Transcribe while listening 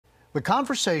The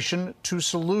conversation to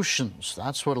solutions.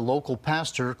 That's what a local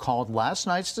pastor called last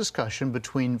night's discussion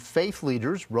between faith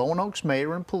leaders, Roanoke's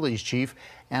mayor and police chief,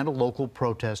 and a local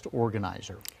protest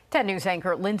organizer. 10 News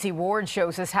anchor Lindsay Ward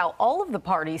shows us how all of the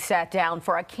parties sat down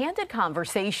for a candid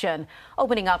conversation,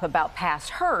 opening up about past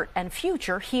hurt and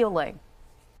future healing.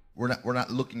 We're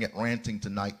not looking at ranting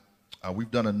tonight.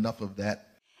 We've done enough of that.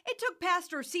 It took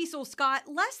Pastor Cecil Scott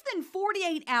less than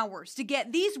 48 hours to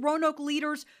get these Roanoke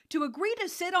leaders to agree to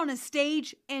sit on a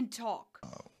stage and talk.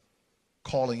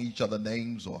 Calling each other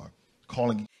names or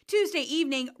calling. Tuesday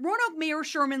evening, Roanoke Mayor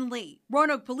Sherman Lee,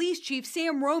 Roanoke Police Chief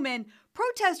Sam Roman,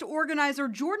 protest organizer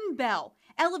Jordan Bell,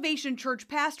 Elevation Church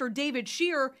pastor David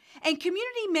Shear, and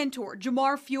community mentor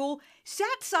Jamar Fuel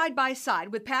sat side by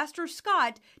side with Pastor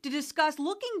Scott to discuss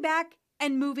looking back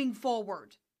and moving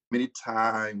forward. Many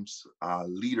times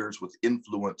leaders with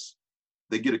influence,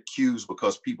 they get accused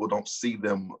because people don't see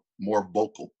them more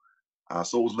vocal.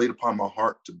 So it was laid upon my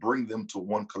heart to bring them to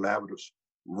one collaborative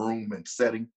room and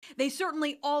setting. They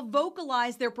certainly all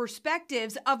vocalized their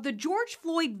perspectives of the George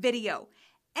Floyd video,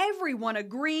 everyone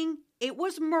agreeing it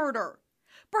was murder.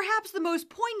 Perhaps the most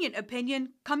poignant opinion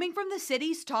coming from the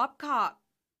city's top cop.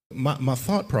 My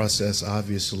thought process,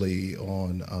 obviously,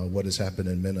 on what has happened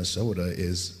in Minnesota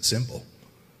is simple.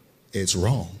 It's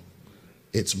wrong.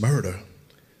 It's murder.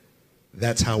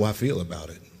 That's how I feel about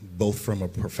it, both from a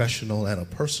professional and a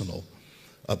personal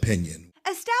opinion.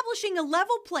 Establishing a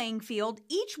level playing field,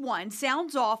 each one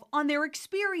sounds off on their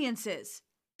experiences.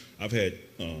 I've had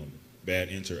bad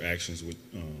interactions with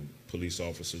police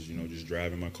officers, just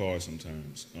driving my car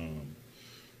sometimes.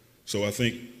 So I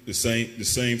think the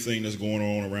same thing that's going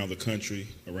on around the country,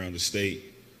 around the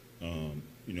state,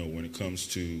 when it comes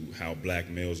to how black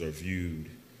males are viewed,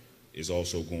 is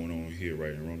also going on here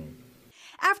right in Roanoke.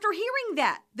 After hearing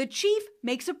that, the chief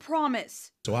makes a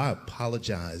promise. So I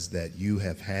apologize that you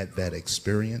have had that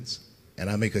experience, and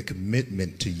I make a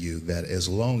commitment to you that as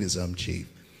long as I'm chief,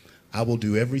 I will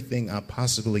do everything I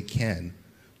possibly can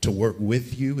to work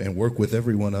with you and work with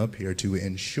everyone up here to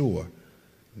ensure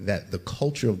that the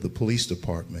culture of the police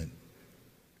department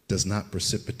does not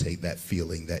precipitate that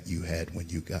feeling that you had when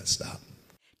you got stopped.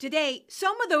 Today,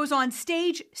 some of those on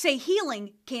stage say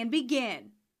healing can begin.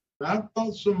 I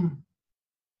thought some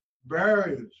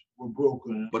barriers were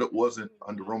broken. But it wasn't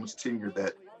under Roman's tenure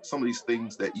that some of these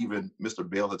things that even Mr.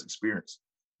 Bell has experienced.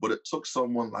 But it took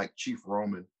someone like Chief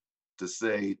Roman to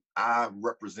say, I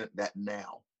represent that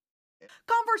now.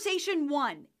 Conversation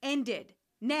 1 ended.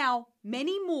 Now,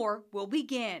 many more will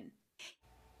begin.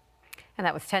 And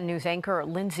that was 10 News anchor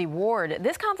Lindsay Ward.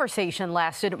 This conversation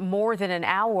lasted more than an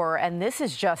hour, and this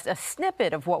is just a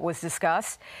snippet of what was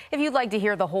discussed. If you'd like to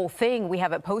hear the whole thing, we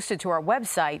have it posted to our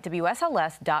website,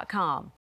 WSLS.com.